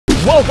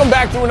Welcome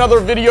back to another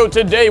video.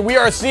 Today we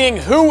are seeing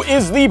who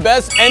is the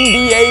best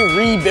NBA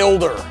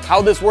rebuilder.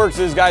 How this works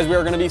is, guys, we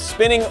are going to be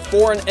spinning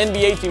for an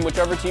NBA team.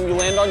 Whichever team you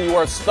land on, you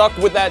are stuck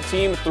with that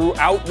team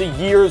throughout the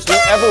years.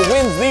 Whoever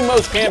wins the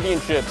most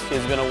championships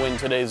is going to win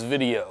today's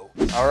video.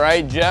 All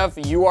right, Jeff,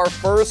 you are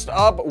first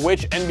up.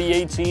 Which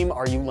NBA team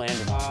are you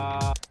landing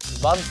on?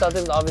 Boston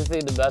Celtics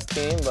obviously the best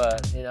team,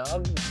 but you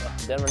know,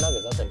 Denver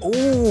Nuggets, I'll take it.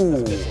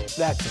 Ooh,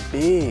 that's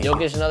big.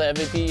 Jokic another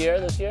MVP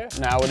year this year?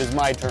 Now it is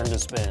my turn to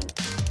spin.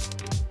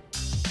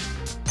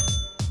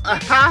 All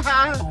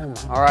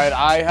right,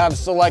 I have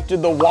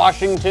selected the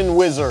Washington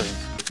Wizards,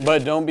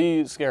 but don't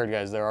be scared,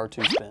 guys. There are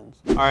two spins.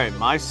 All right,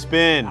 my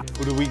spin.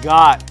 Who do we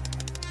got?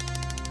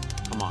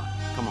 Come on,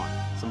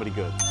 somebody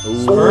good.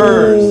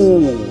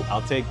 Spurs.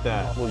 I'll take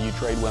that. Will you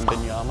trade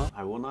Wembanyama?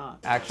 I will not.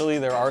 Actually,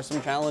 there are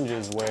some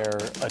challenges where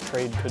a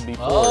trade could be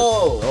forced.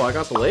 Oh, I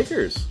got the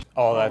Lakers.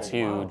 Oh, that's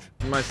huge.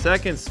 My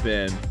second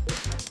spin,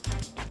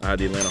 I had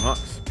the Atlanta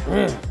Hawks.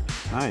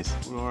 Nice.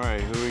 All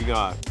right, who do we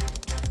got?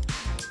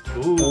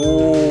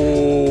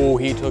 Ooh,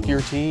 he took your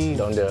team.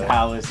 Don't do it.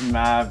 Dallas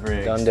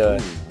Mavericks. Don't do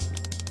it.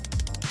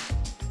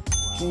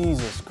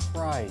 Jesus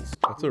Christ.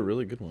 That's a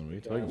really good one. What are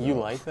you talking about? You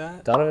like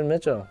that? Donovan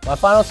Mitchell. My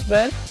final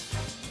spin,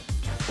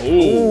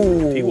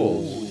 Ooh,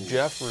 T-Wolves.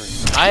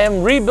 Jeffrey. I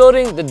am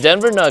rebuilding the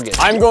Denver Nuggets.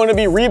 I'm going to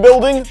be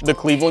rebuilding the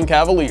Cleveland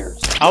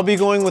Cavaliers. I'll be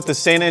going with the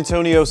San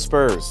Antonio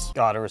Spurs.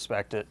 Gotta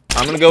respect it.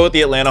 I'm gonna go with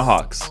the Atlanta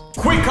Hawks.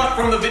 Quick cut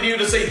from the video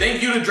to say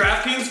thank you to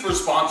DraftKings for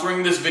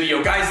sponsoring this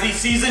video. Guys, the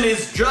season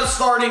is just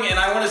starting and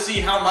I want to see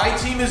how my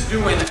team is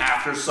doing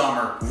after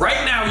summer.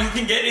 Right now, you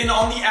can get in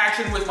on the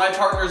action with my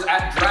partners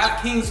at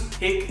DraftKings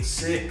Pick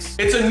 6.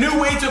 It's a new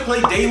way to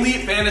play daily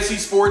fantasy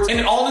sports,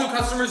 and all new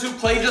customers who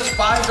play just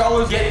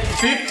 $5 get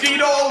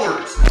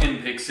 $50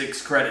 in Pick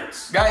 6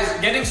 credits. Guys,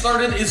 getting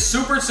started is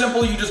super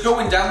simple. You just go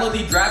and download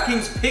the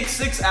DraftKings Pick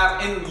 6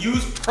 app and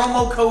use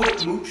promo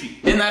code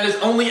MOOCHIE. And that is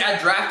only at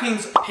DraftKings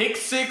Pick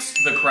 6.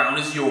 The crown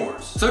is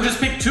yours. So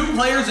just pick two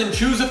players and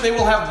choose if they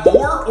will have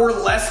more or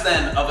less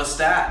than of a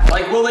stat.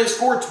 Like, will they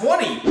score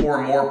 20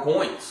 or more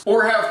points?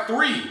 Or have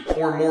 3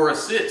 or more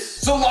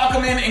assists? So lock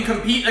them in and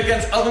compete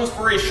against others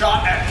for a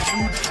shot at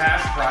huge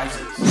cash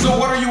prizes. So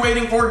what are you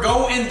waiting for?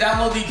 Go and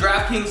download the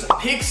DraftKings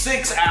Pick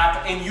 6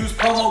 app and use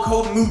promo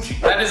code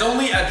MOOCHIE. That is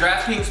only at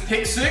DraftKings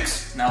Pick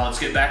 6. Now let's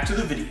get back to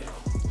the video.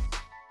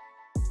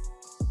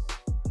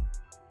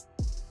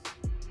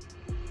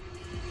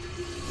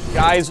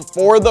 Guys,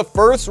 for the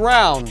first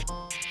round,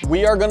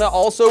 we are gonna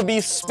also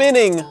be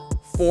spinning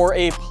for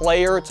a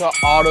player to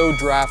auto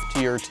draft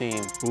to your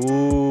team.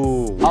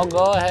 Ooh. I'll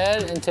go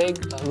ahead and take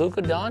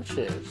Luka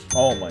Doncic.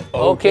 Oh my.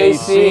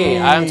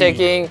 OKC. I'm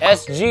taking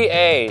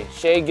SGA,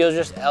 Shai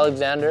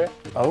Gilgeous-Alexander.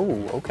 Oh,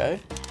 okay.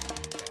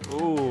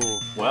 Ooh.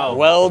 Well.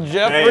 Well,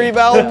 Jeffrey Hey.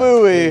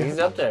 Balbui. He's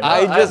up there. No,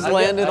 I just I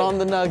landed on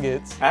the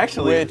Nuggets,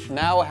 Actually, which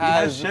now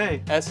has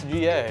Shai.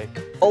 SGA.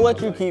 I'll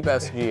let you keep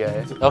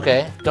SGA,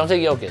 Okay, don't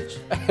take Jokic.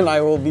 and I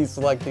will be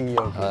selecting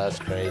Jokic. Oh, that's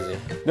crazy.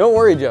 Don't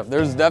worry, Jeff.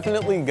 There's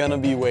definitely gonna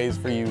be ways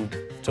for you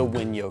to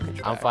win Jokic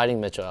back. I'm fighting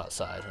Mitchell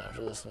outside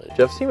after this video.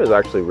 Jeff's team is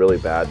actually really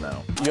bad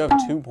now. You have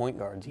 2 point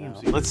guards now.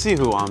 Let's see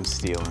who I'm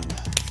stealing.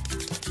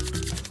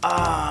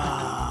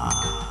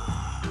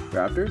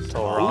 Raptors?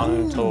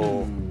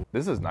 Toronto.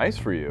 This is nice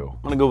for you.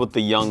 I'm gonna go with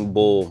the young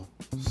bull,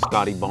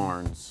 Scotty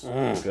Barnes.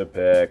 Good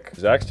pick.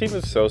 Zach's team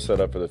is so set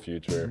up for the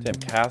future. Tim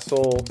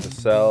Castle,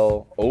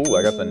 Vassell. Oh,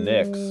 I got the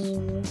Knicks.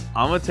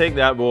 I'm gonna take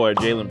that boy,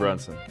 Jalen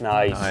Brunson.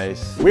 Nice.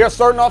 Nice. We are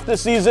starting off the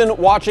season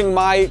watching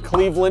my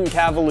Cleveland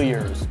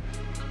Cavaliers.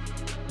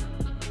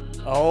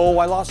 Oh,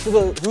 I lost to the,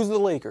 who's the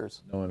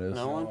Lakers? No one is.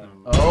 No one?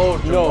 Oh,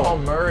 Jamal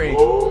Murray.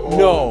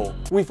 No,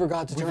 we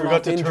forgot to turn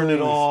Forgot to turn it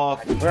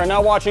off. We are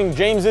now watching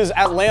James's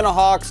Atlanta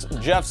Hawks.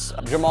 Jeff's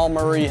Jamal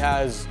Murray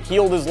has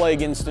healed his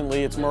leg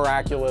instantly. It's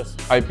miraculous.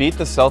 I beat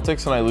the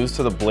Celtics and I lose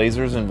to the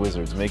Blazers and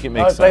Wizards. Make it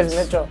make Oh, he plays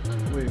sense. Mitchell.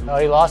 Oh,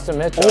 he lost to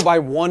Mitchell. Oh, by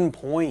 1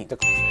 point.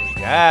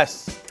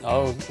 Yes.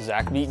 Oh,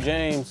 Zach beat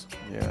James.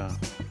 Yeah.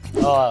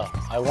 Oh,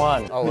 I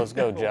won. Oh, let's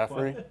go,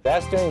 Jeffrey.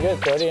 That's doing good,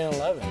 30 and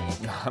 11.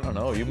 I don't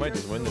know. You might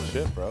just win the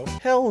ship, bro.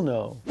 Hell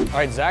no. All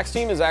right, Zach's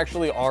team is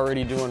actually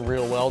already doing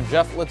real well.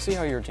 Jeff, let's see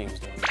how your team's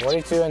doing.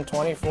 42 and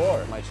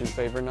 24. My 2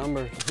 favorite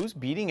numbers. Who's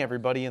beating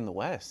everybody in the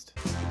West?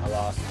 I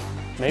lost.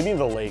 Maybe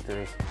the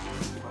Lakers.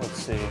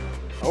 Let's see.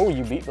 Oh,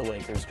 you beat the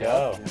Lakers,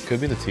 Go. Jeff.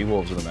 Could be the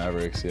T-Wolves or the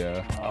Mavericks,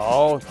 yeah.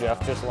 Oh,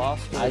 Jeff just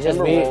lost to the I just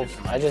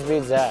Timberwolves.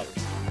 beat Zach.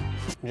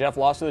 Jeff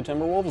lost to the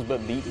Timberwolves,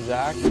 but beat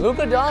Zach.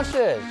 Luka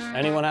Doncic.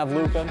 Anyone have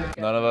Luka?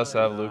 None of us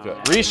have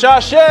Luka.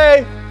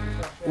 Ricochet!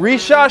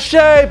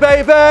 Ricochet,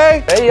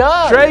 baby! Hey,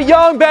 Young. Trey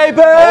Young,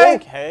 baby!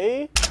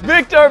 Okay.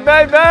 Victor,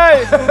 baby!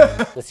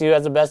 Let's see who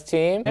has the best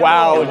team.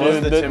 Wow, It was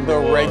dude, the the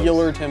Timberwolves.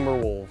 regular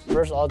Timberwolves.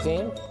 First all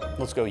team.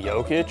 Let's go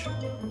Jokic.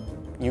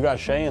 You got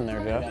Shea in there,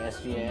 You Jeff. got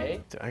SGA.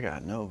 I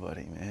got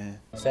nobody, man.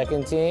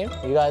 Second team.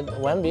 You got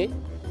Wemby.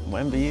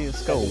 Wemby,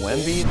 let's go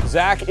Wemby.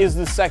 Zach is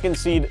the 2nd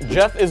seed,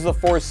 Jeff is the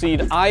 4th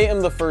seed, I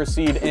am the 1st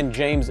seed, and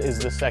James is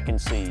the 2nd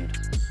seed.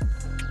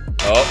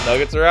 Oh,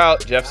 Nuggets are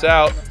out. Jeff's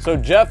out. So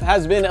Jeff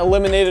has been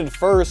eliminated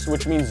first,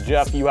 which means,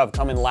 Jeff, you have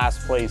come in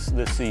last place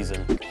this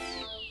season.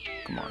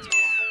 Come on.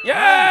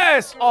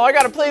 Yes! Oh, I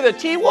gotta play the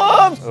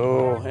T-Wolves!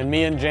 Oh, and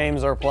me and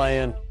James are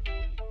playing.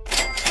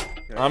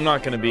 I'm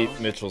not gonna beat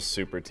Mitchell's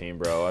super team,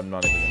 bro. I'm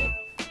not even gonna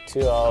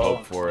 2-0.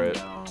 hope for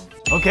it.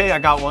 Okay, I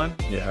got one.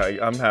 Yeah,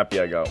 I'm happy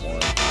I got one.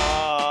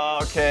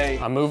 Okay.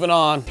 I'm moving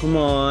on. Come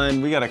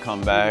on, we gotta come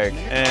back.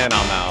 And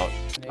I'm out.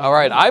 All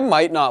right, I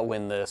might not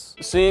win this.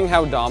 Seeing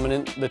how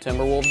dominant the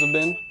Timberwolves have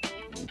been.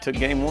 Took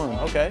game one.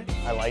 Okay,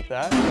 I like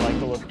that. I like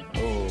the look.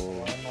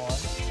 Oh,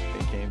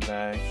 they came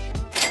back.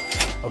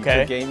 Okay,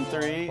 Took game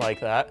three. like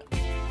that.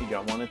 You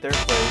got one at their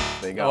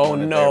place. They got Oh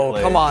one at no, their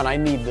place. come on, I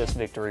need this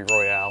victory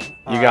royale.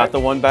 You got the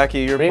one back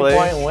at your place.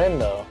 3-point win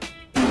though.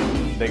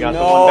 They got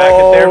the one back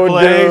at their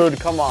place. Dude,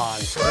 come on.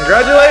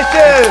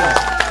 Congratulations!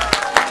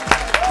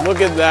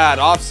 Look at that,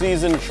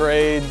 off-season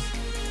trades.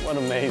 What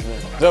amazing.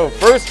 So,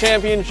 first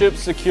championship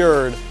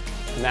secured.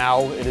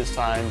 Now it is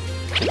time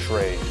to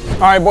trade.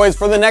 All right, boys,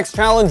 for the next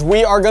challenge,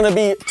 we are gonna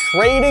be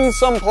trading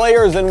some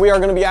players and we are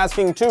gonna be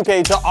asking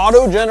 2K to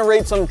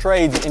auto-generate some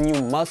trades and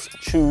you must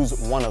choose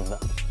one of them.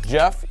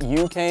 Jeff,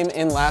 you came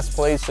in last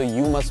place, so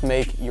you must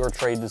make your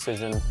trade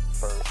decision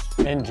first.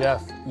 And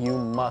Jeff, you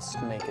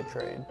must make a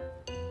trade.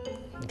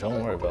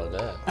 Don't worry about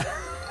that.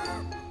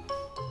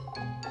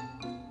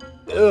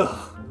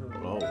 Ugh.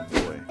 Oh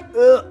boy.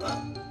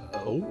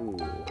 Oh.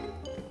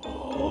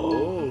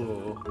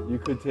 You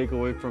could take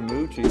away from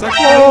Moochie.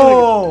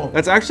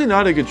 That's actually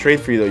not a good trade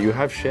for you, though. You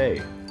have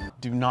Shea.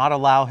 Do not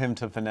allow him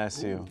to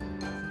finesse you.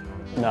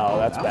 No,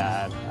 that's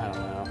bad. I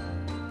don't know.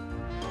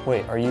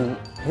 Wait,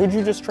 who'd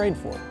you just trade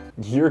for?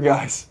 Your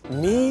guys.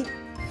 Me?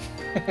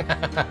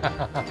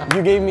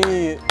 You gave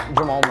me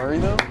Jamal Murray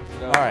though?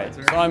 All right,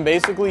 so I'm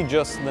basically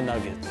just the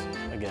Nuggets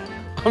again.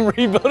 I'm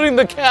rebuilding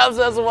the Cavs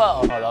as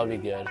well. Oh, that'll be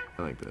good.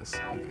 I like this.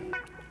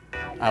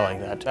 I like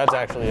that. That's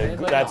actually a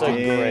great.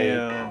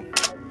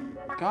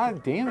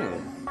 God damn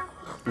it.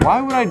 Why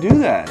would I do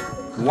that?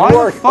 Why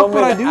the fuck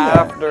would I do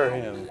that? After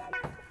him.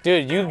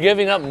 Dude, you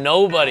giving up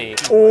nobody.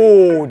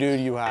 Oh,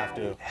 dude, you have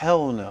to.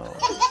 Hell no.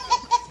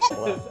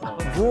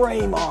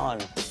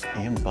 Draymond.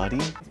 Damn, buddy.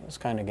 It's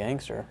kind of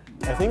gangster.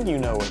 I think you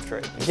know what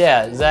trade.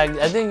 Yeah, Zach,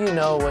 I think you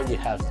know what you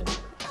have to do.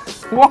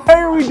 Why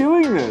are we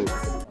doing this?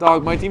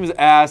 Dog, my team is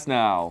ass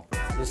now.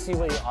 Just see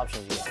what your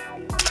options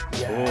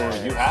you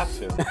have. You have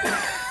to.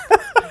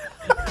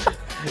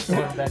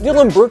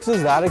 Dylan Brooks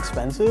is that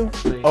expensive?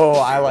 Oh,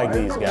 I like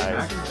these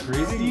guys.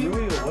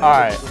 All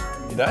right.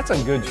 That's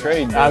a good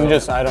trade, bro. I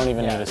don't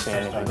even need to see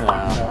anything. No,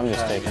 I'm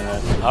just taking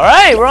it. All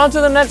right, we're on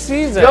to the next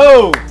season.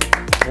 Go!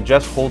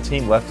 Jeff's whole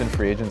team left in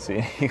free agency.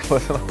 He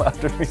wasn't allowed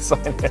to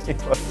resign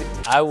anybody.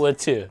 I would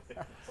too.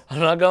 I'm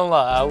not gonna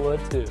lie, I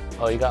would too.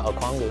 Oh, you got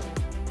Okongwu.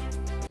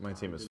 My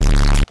team is.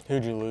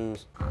 Who'd you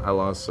lose? I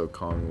lost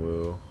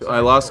Okongwu. I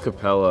lost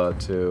Capella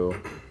too.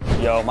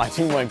 Yo, my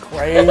team went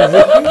crazy.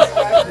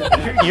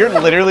 You're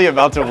literally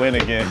about to win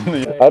again.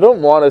 I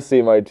don't want to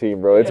see my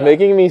team, bro. It's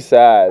making me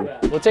sad.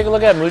 We'll take a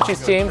look at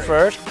Moochie's team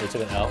first. They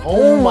took an L.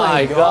 Oh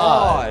my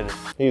god.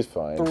 He's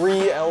fine.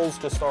 3 L's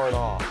to start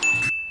off.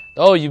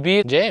 Oh, you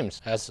beat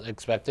James, as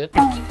expected.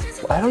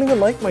 I don't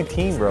even like my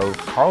team, bro.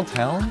 Karl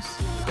Towns?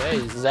 Okay,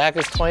 Zach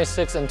is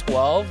 26-12.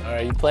 All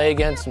right, you play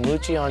against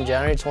Moochie on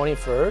January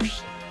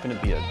 21st. Gonna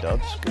be a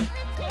dub scoop.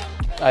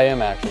 I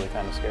am actually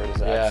kind of scared of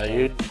Zach. Yeah,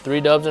 you 3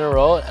 dubs in a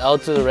row. L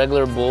to the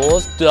regular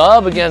Bulls.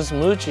 Dub against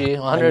Moochie,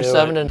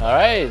 107. All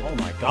right. Oh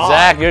my god.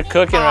 Zach, you're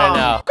cooking right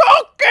now.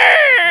 Cooking!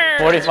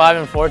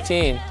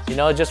 45-14. You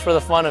know, just for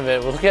the fun of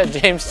it, we'll look at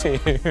James' team.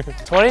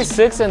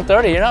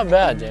 26-30. You're not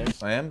bad,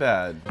 James. I am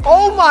bad.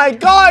 Oh my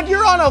god,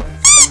 you're on a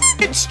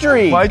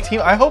streak. My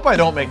team, I hope I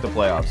don't make the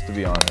playoffs, to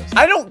be honest.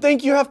 I don't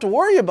think you have to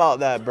worry about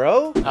that,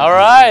 bro. All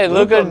right,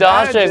 Luka Luka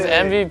Doncic,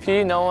 Magic.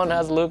 MVP. No one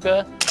has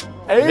Luka.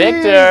 Hey.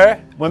 Victor.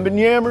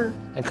 Wembanyama.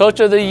 And Coach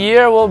of the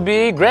Year will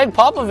be Greg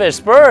Popovich,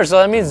 Spurs. So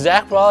that means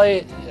Zach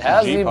probably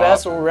has the G-Pop.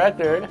 best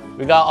record.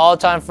 We got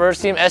all-time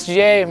first team,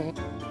 SGA.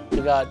 We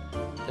got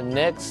the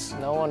Knicks.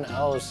 No one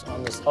else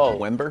on this. Oh,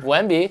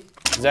 Wemby.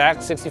 Zach,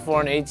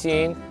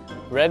 64-18.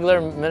 Regular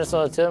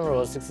Minnesota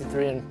Timberwolves,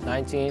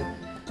 63-19.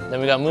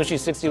 Then we got Moochie,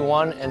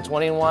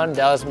 61-21.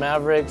 Dallas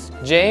Mavericks.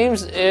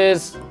 James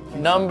is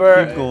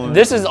number. Keep going.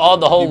 This is all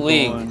the whole Keep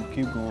league. Going,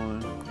 keep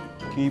going.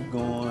 Keep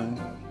going.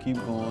 Keep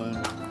going.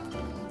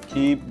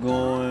 Keep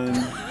going.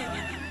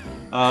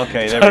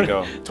 Okay, there we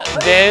go.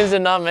 James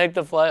did not make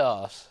the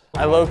playoffs.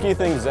 I low-key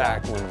think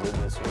Zach wins it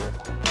this year.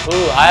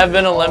 Ooh, I have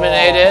been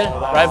eliminated.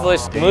 Rightfully,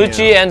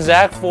 Moochie and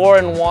Zach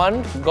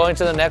 4-1. Going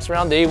to the next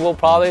round, they will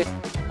probably,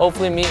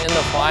 hopefully, meet in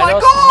the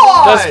finals.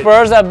 The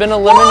Spurs have been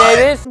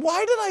eliminated.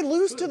 Why did I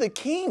lose to the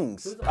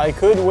Kings? I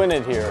could win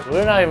it here.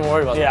 We're not even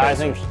worried about Yeah, the I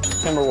think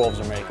Pacers.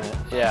 Timberwolves are making it.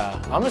 Yeah,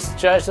 I'm gonna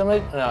try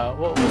something. No,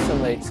 we'll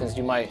simulate since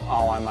you might.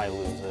 Oh, I might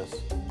lose this.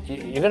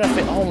 You're gonna.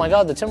 Oh my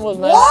God, the Timberwolves.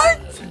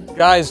 What?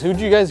 Guys, who'd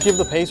you guys give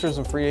the Pacers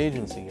in free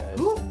agency, guys?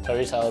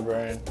 Tyrese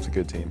Halliburton. It's a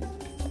good team.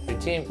 Your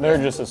team. They're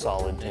just a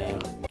solid team,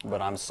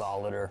 but I'm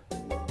solider.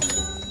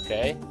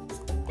 Okay.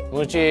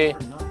 Moochie,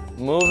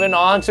 Moving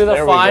on to the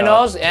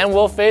finals, and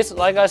we'll face,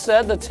 like I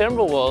said, the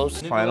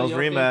Timberwolves. Finals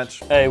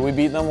rematch. Hey, we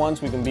beat them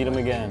once, we can beat them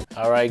again.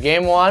 All right,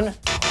 game 1,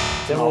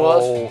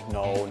 Timberwolves.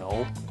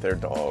 No. They're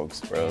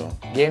dogs, bro.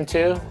 Game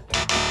 2.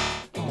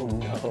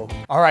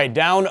 All right,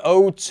 down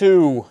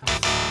 0-2.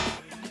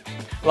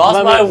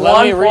 Lost by 1 point.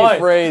 Let me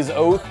rephrase,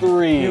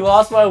 0-3. You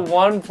lost by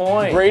 1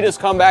 point.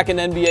 Greatest comeback in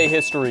NBA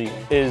history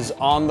is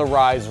on the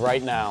rise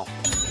right now.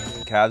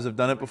 Cavs have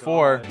done it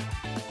before.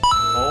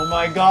 Oh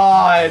my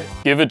God.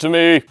 Give it to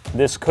me.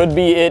 This could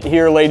be it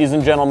here, ladies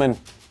and gentlemen.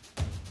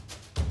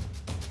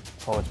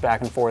 Oh, it's back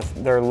and forth.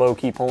 They're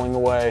low-key pulling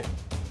away.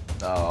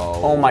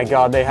 Oh my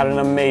God, they had an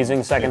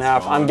amazing second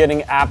half. I'm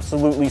getting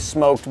absolutely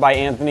smoked by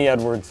Anthony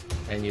Edwards.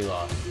 And you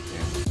lost.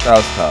 That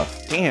was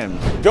tough.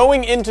 Damn.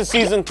 Going into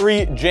season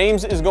 3,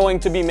 James is going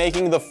to be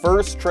making the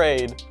first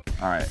trade.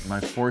 All right, my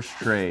first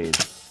trade.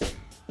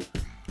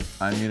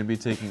 I'm gonna be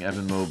taking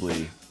Evan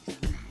Mobley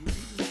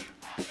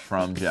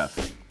from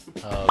Jeff.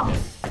 Oh, okay.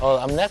 Oh,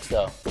 I'm next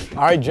though.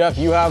 All right, Jeff,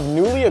 you have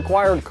newly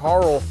acquired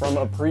Carl from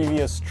a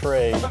previous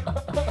trade. I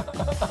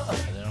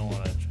don't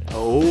want to trade.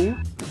 Oh.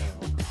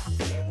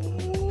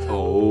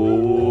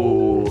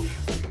 Oh.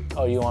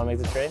 Oh, you want to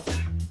make the trade?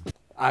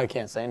 I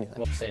can't say anything.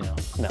 Well, say no.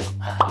 No.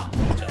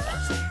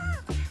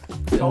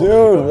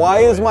 Dude, why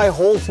is my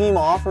whole team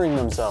offering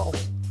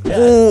themselves?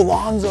 Oh,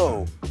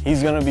 Lonzo.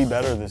 He's gonna be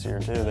better this year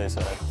too, they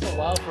said.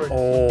 Wow for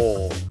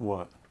Oh,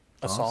 What?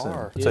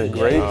 Asar. It's a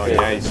great Oh,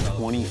 yeah, he's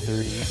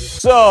 23.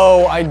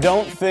 So, I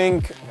don't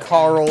think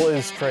Carl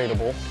is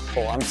tradable.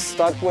 Oh, I'm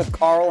stuck with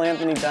Carl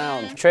Anthony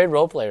Towns. trade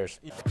role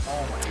players.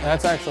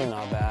 That's actually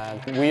not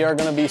bad. We are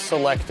gonna be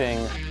selecting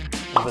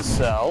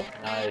Vassell.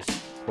 Nice.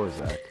 Poor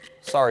Zach.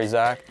 Sorry,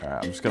 Zach. All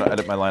right, I'm just gonna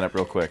edit my lineup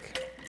real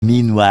quick.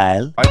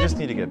 Meanwhile, I just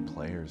need to get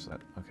players that,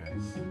 okay.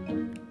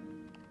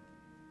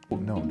 Oh,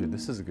 no, dude,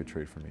 this is a good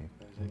trade for me.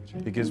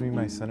 It gives me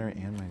my center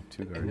and my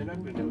 2 guard. They're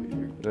not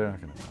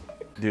gonna know.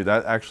 Dude,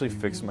 that actually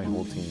fixed my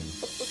whole team.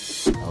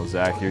 Oh,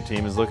 Zach, your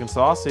team is looking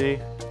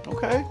saucy.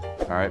 Okay.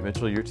 All right,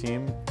 Mitchell, your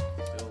team.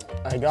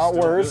 I got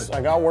worse.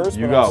 I got worse.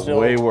 You but got I'm still,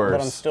 way worse.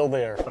 But I'm still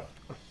there.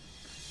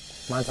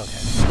 Mine's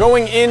okay.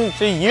 Going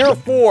into year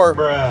 4,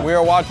 we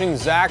are watching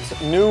Zach's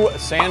new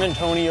San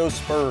Antonio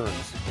Spurs.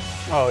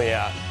 Oh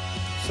yeah,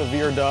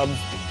 severe dubs.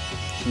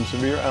 Some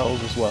severe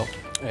L's as well.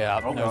 Yeah,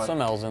 there's some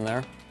L's in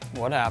there.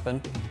 What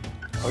happened?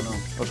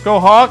 Let's go,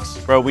 Hawks.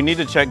 Bro, we need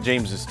to check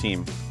James's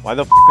team. Why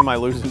the f am I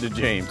losing to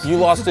James? You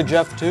lost to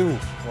Jeff too.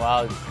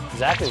 Wow,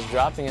 Zach is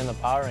dropping in the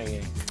power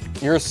ranking.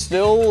 You're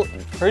still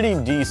pretty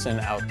decent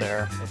out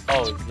there.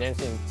 Oh, James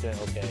seems doing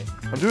okay.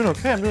 I'm doing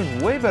okay. I'm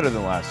doing way better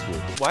than last week.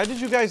 Why did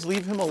you guys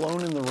leave him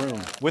alone in the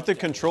room with the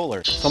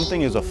controller?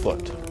 Something is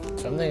afoot.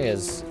 Something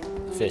is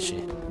fishy.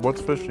 What's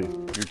fishy?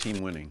 Your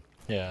team winning.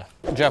 Yeah.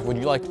 Jeff, would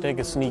you like to take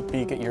a sneak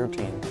peek at your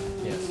team?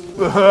 Yes.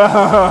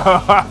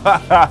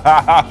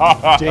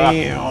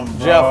 Damn.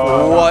 Jeff,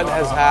 what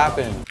has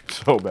happened?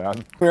 So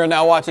bad. We are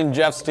now watching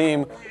Jeff's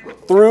team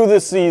through the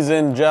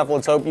season. Jeff,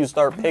 let's hope you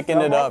start picking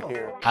it up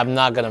here. I'm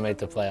not gonna make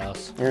the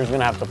playoffs. You're just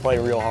gonna have to play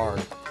real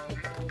hard.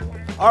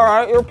 All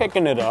right, you're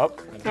picking it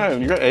up. Yeah,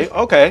 you're 8.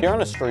 Okay. You're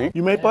on a streak.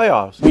 You made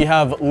playoffs. We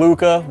have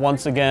Luka,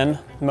 once again,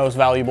 most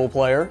valuable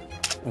player.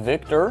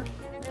 Victor,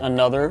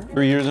 another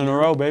 3 years in a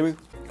row, baby.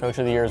 Coach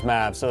of the Year's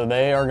Mavs. So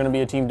they are gonna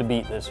be a team to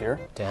beat this year.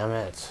 Damn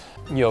it.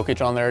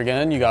 Jokic on there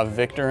again. You got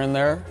Victor in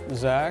there,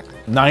 Zach.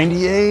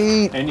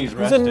 98. And he's He's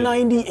a rested.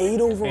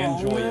 98 overall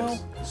And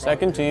joyous. now.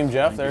 Second team,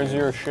 Jeff, there's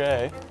your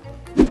Shea.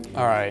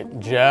 All right,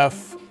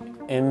 Jeff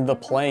in the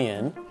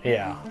play-in.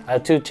 Yeah, I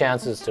have 2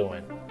 chances to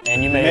win.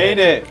 And you Made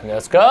it.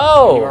 Let's You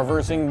are go.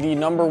 versing the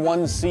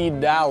 #1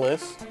 seed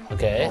Dallas.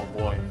 Okay.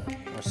 Boy,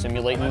 we're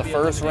simulating the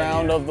first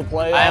round of the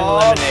playoffs. I am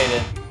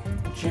eliminated.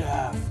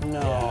 Jeff,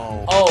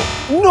 no. Oh,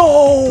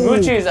 No!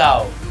 Gucci's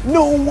out.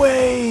 No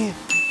way!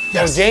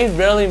 Yes. James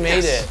barely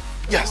made it.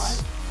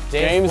 Yes.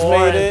 James 4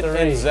 made it 3.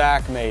 and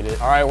Zach made it.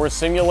 All right, we're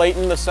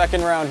simulating the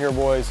second round here,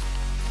 boys.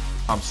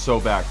 I'm so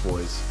back,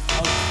 boys.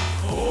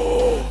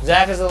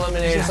 Zach is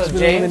eliminated, so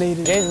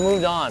James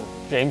moved on.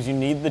 James, you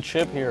need the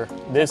chip here.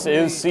 This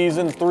is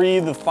season 3,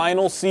 the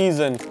final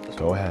season.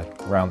 Go ahead.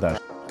 Round that.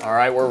 All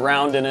right, we're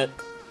rounding it.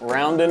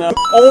 Rounding up.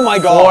 Oh my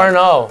God.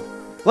 4-0.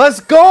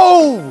 Let's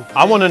go.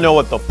 I want to know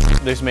what the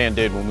f this man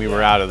did when we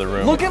were out of the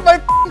room. Look at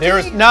my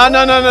There's no.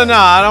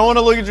 I don't want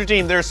to look at your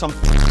team. There's some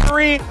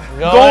f***ery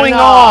going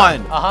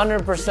on.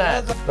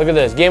 100%. Look at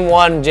this. Game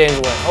 1, James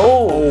win.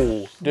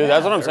 Oh. Dude,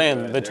 that's what I'm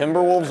saying. The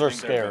Timberwolves are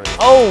scary.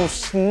 Oh,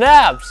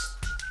 snaps.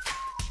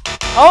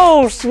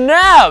 Oh,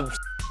 snaps.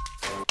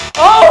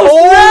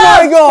 Oh,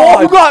 my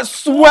God. Who got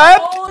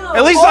swept? Oh,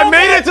 At least I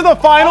made it to the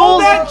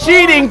finals.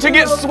 Cheating to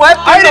get swept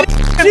in the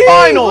f***ing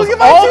finals. Look at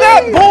my All team.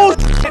 that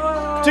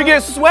bullshit to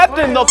get swept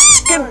in the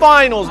f***ing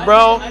finals,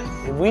 bro.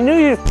 We knew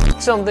you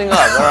f***ed something up,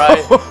 all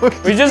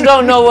right? We just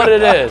don't know what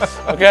it is,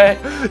 okay?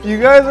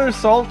 You guys are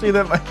salty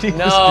that my team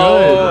is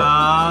good.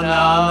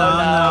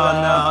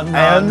 No.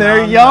 And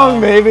they're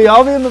young, baby.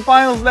 I'll be in the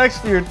finals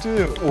next year,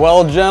 too.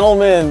 Well,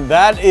 gentlemen,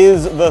 that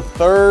is the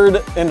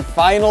third and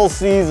final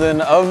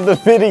season of the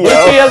video.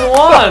 He has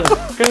won.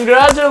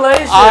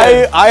 Congratulations.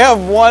 I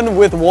have won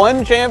with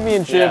one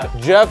championship. Yeah.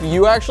 Jeff,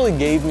 you actually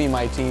gave me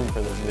my team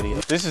for this video.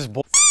 This is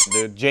bull,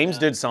 dude. James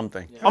did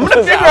something. I'm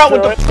gonna figure out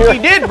what the He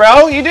did,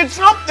 bro. He did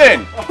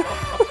something.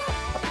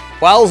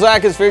 While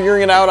Zach is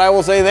figuring it out, I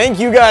will say thank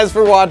you guys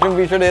for watching.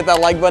 Be sure to hit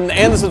that like button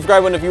and the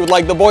subscribe button if you would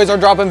like. The boys are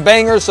dropping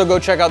bangers, so go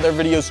check out their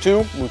videos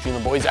too. Moochie and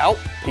the boys out.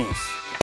 Peace.